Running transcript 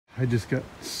I just got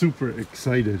super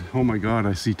excited. Oh my God,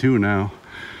 I see two now.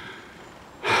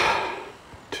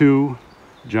 Two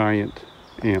giant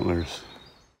antlers.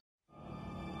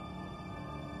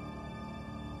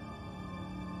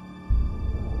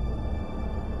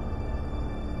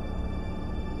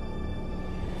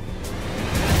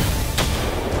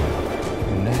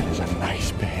 And that is a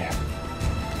nice bear.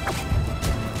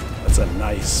 That's a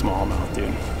nice smallmouth,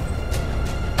 dude.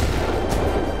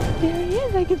 There he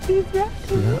is. I can see his back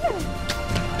from here.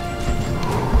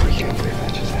 Oh, I can't believe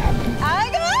that just happened.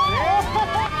 I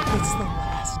got it! It's the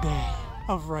last day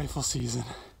of rifle season,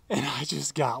 and I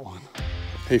just got one.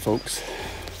 Hey folks,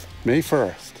 May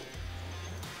 1st,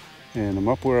 and I'm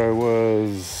up where I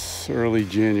was early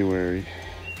January,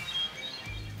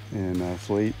 and it's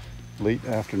late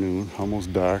afternoon,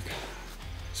 almost dark.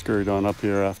 Scurried on up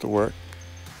here after work.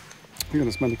 I'm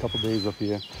gonna spend a couple days up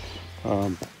here.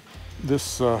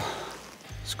 This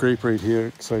scrape right here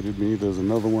excited me. There's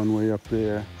another one way up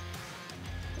there,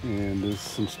 and there's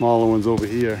some smaller ones over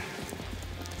here.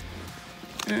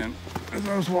 And as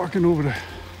I was walking over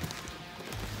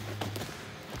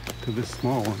to this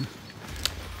small one,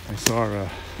 I saw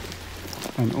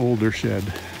an older shed.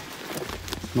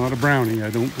 It's not a brownie,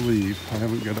 I don't believe. I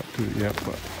haven't got up to it yet,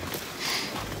 but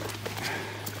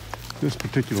this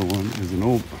particular one is an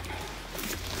old one.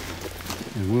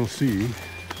 And we'll see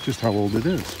just how old it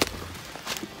is.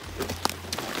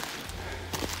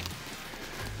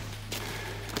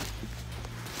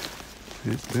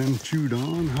 It's been chewed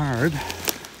on hard.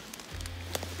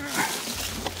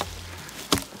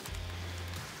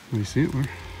 We see it, we're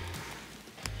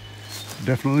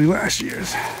definitely last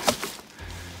year's.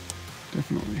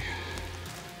 Definitely.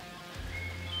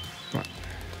 But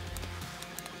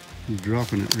he's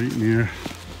dropping it right near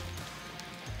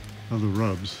other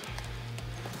rubs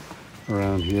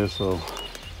around here, so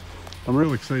I'm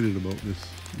real excited about this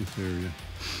area.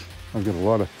 I've got a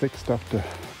lot of thick stuff to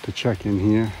check in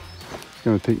here. It's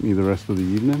going to take me the rest of the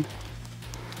evening,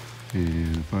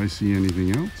 and if I see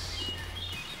anything else,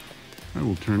 I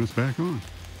will turn us back on.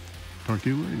 Talk to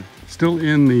you later. Still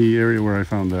in the area where I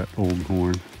found that old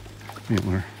horn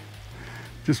antler.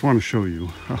 Just want to show you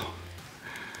how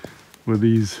where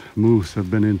these moose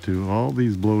have been into all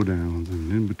these blowdowns,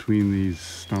 and in between these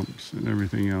stumps and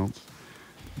everything else,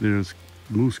 there's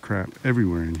moose crap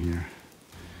everywhere in here.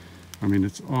 I mean,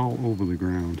 it's all over the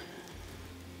ground.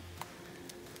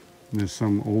 There's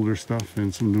some older stuff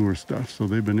and some newer stuff, so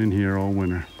they've been in here all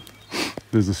winter.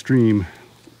 There's a stream,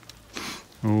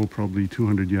 oh, probably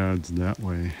 200 yards that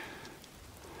way,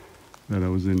 that I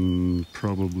was in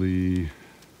probably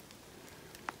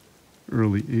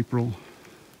early April,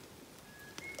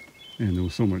 and there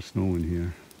was so much snow in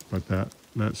here, but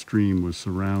that stream was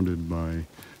surrounded by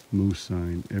moose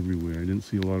sign everywhere. I didn't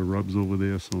see a lot of rubs over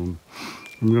there, so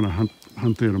I'm gonna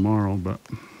hunt there tomorrow, but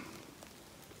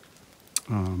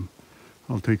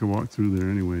I'll take a walk through there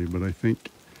anyway. But I think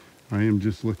I am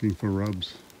just looking for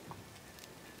rubs.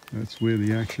 That's where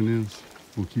the action is.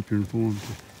 We'll keep you informed.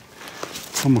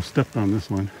 Almost stepped on this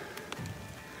one.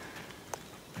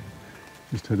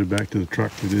 Just headed back to the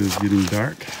truck. It is getting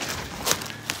dark.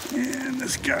 And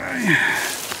this guy.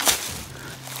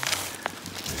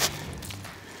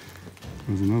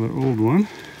 There's another old one.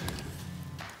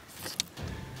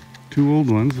 Two old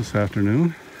ones this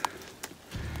afternoon.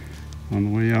 On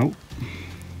the way out.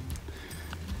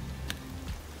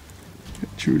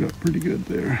 Got chewed up pretty good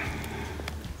there.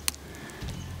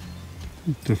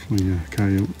 Definitely a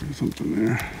coyote or something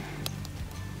there.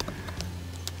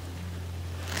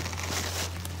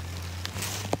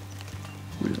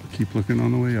 We'll keep looking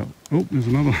on the way out. Oh, there's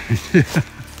another one right there.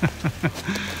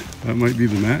 That might be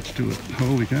the match to it.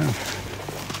 Holy cow. I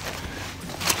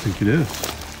think it is.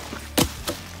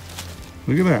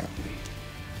 Look at that.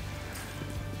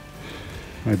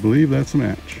 I believe that's a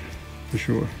match, for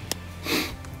sure.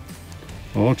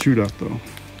 All chewed up though.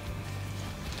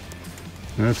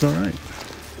 That's all right.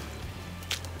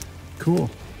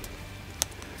 Cool.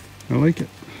 I like it.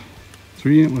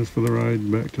 3 antlers for the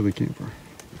ride back to the camper.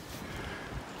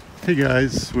 Hey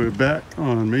guys, we're back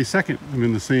on May 2nd. I'm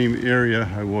in the same area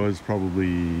I was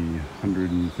probably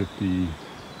 150,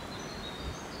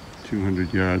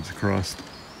 200 yards across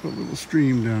a little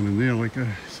stream down in there like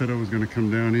I said I was going to come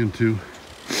down into.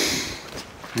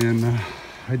 And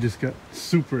I just got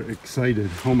super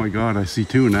excited. Oh my God, I see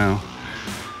two now.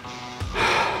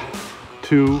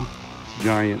 Two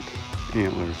giant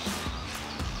antlers.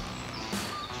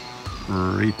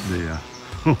 Right there.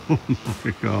 Oh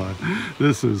my God,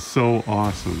 this is so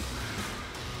awesome.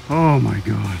 Oh my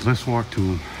God, let's walk to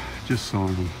them. Just saw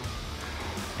them.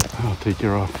 I'll take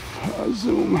your off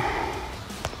zoom.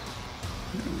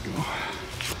 There we go.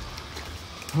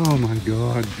 Oh my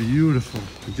God, beautiful.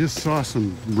 I just saw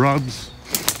some rubs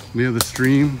near the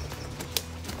stream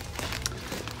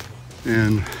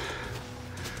and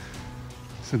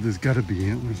said there's got to be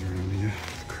antlers around here.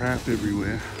 There's crap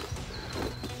everywhere.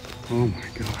 Oh my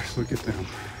gosh, look at them.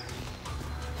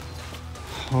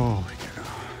 Holy cow.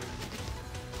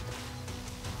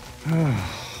 Oh,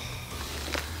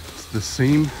 it's the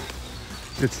same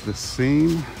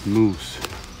moose.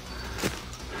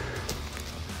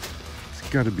 It's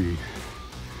got to be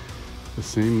the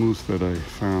same moose that I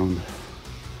found.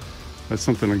 That's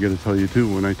something I got to tell you too.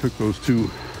 When I took those two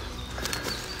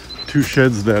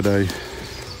sheds that the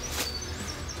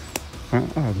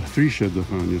 3 sheds I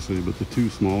found yesterday, but the 2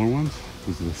 smaller ones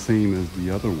was the same as the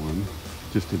other one,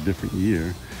 just a different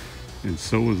year. And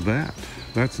so is that.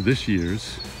 That's this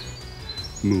year's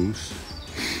moose.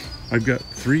 I've got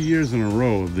 3 years in a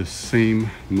row of this same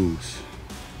moose.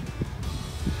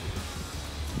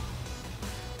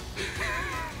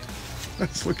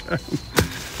 Let's look at him.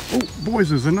 Oh, boys,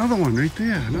 there's another one right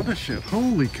there. Another shed.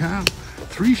 Holy cow.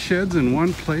 3 sheds in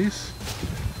one place.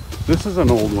 This is an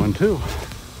old one, too.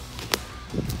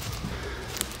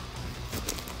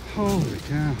 Holy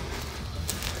cow.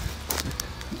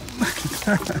 Look at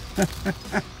that.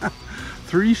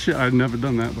 3 sheds. I've never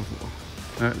done that before.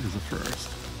 That is a first.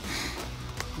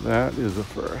 That is a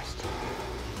first.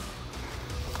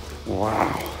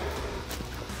 Wow.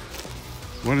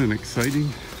 What an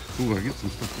exciting... Ooh, I get some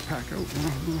stuff to pack out.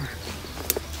 More.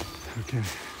 Okay.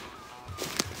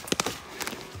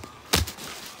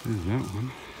 There's that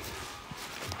one.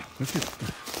 Look at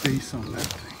the face on that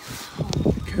thing.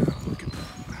 Holy cow, look at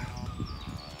that.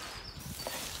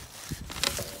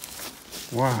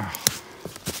 Wow.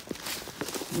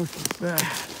 Look at that.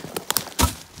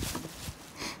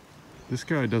 This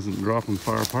guy doesn't drop them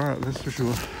far apart, that's for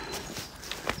sure.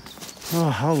 Oh,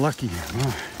 how lucky.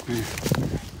 Oh, man.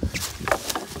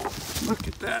 Look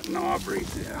at that knob right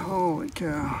there. Holy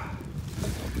cow.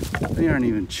 They aren't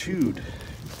even chewed.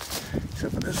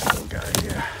 Except for this little guy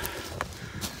here.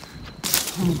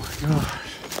 Oh my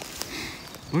gosh.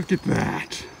 Look at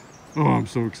that. Oh, I'm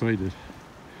so excited.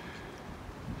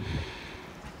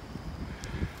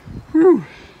 Whew.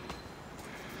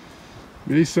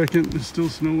 May 2nd, there's still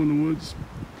snow in the woods.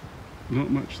 Not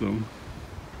much though.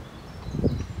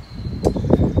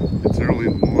 It's early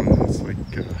in the morning. It's like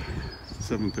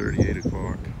 7:30, 8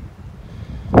 o'clock.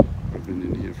 I've been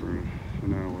in here for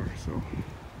an hour, so.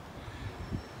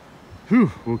 Whew,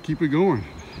 we'll keep it going.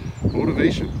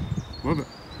 Motivation. Love it.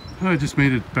 I just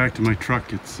made it back to my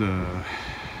truck. It's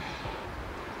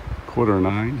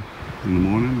 9:15 in the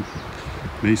morning.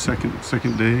 May 2nd,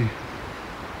 second day.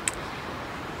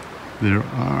 There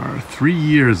are 3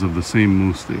 years of the same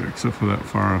moose there, except for that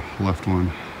far left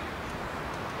one.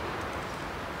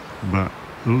 But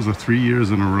those are 3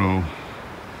 years in a row.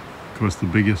 Of course, the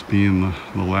biggest being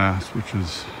the last, which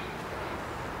is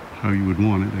how you would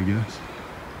want it, I guess.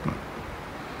 But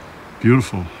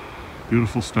beautiful,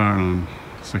 beautiful start on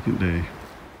second day.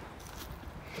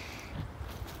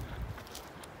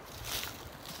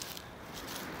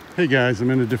 Hey guys,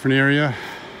 I'm in a different area.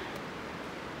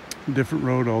 Different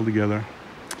road altogether.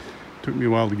 Took me a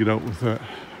while to get out with that.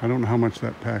 I don't know how much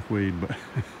that pack weighed, but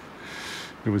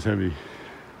it was heavy.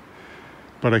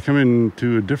 But I come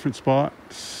into a different spot,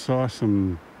 saw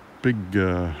some big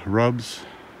rubs,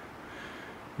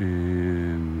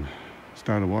 and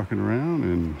started walking around,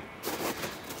 and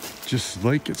just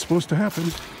like it's supposed to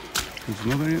happen, there's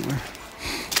another antler.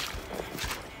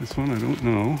 This one I don't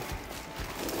know.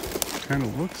 Kind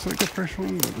of looks like a fresh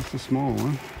one, but it's a small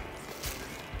one.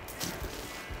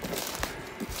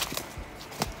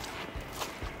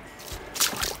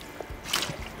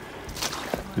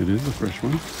 It is a fresh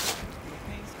one.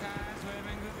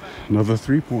 Another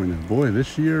 3-pointer. Boy,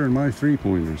 this year and my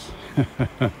 3-pointers.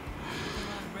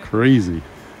 Crazy.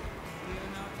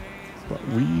 But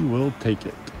we will take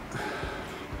it.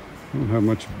 I don't have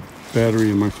much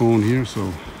battery in my phone here,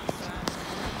 so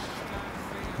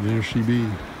there she be.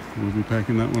 We'll be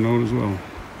packing that one out as well.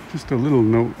 Just a little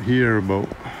note here about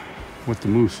what the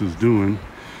moose is doing.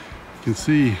 You can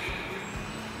see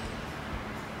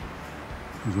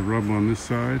there's a rub on this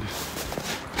side.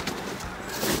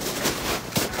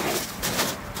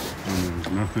 And there's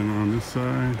nothing on this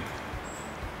side.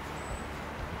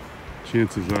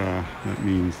 Chances are that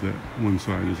means that one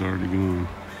side is already gone.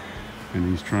 And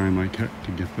he's trying like heck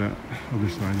to get that other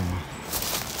side off.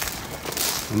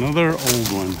 Another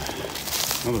old one.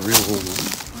 Another real old one.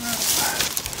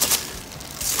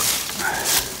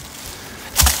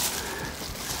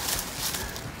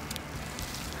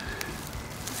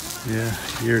 Yeah,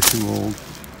 a year or two old.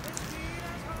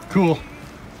 Cool.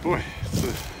 Boy,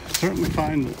 certainly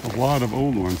find a lot of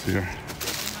old ones here.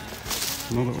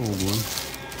 Another old one.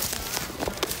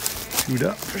 Chewed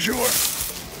up for sure.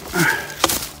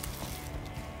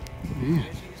 Yeah.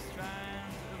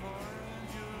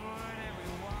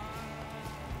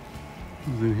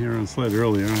 I was in here on sled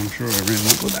earlier. I'm sure I ran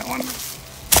up with that one.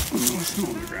 No snow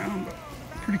on the ground, but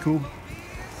pretty cool.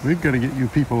 We've got to get you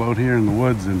people out here in the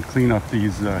woods and clean up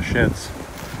these sheds.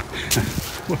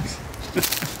 Whoops.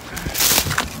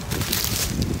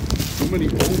 So many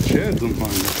old sheds I'm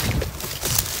finding.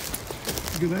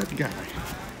 Look at that guy.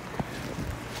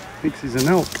 Thinks he's an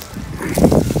elk.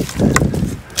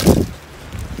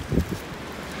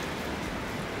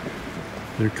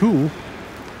 They're cool.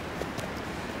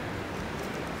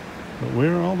 But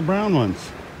where are all the brown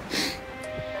ones?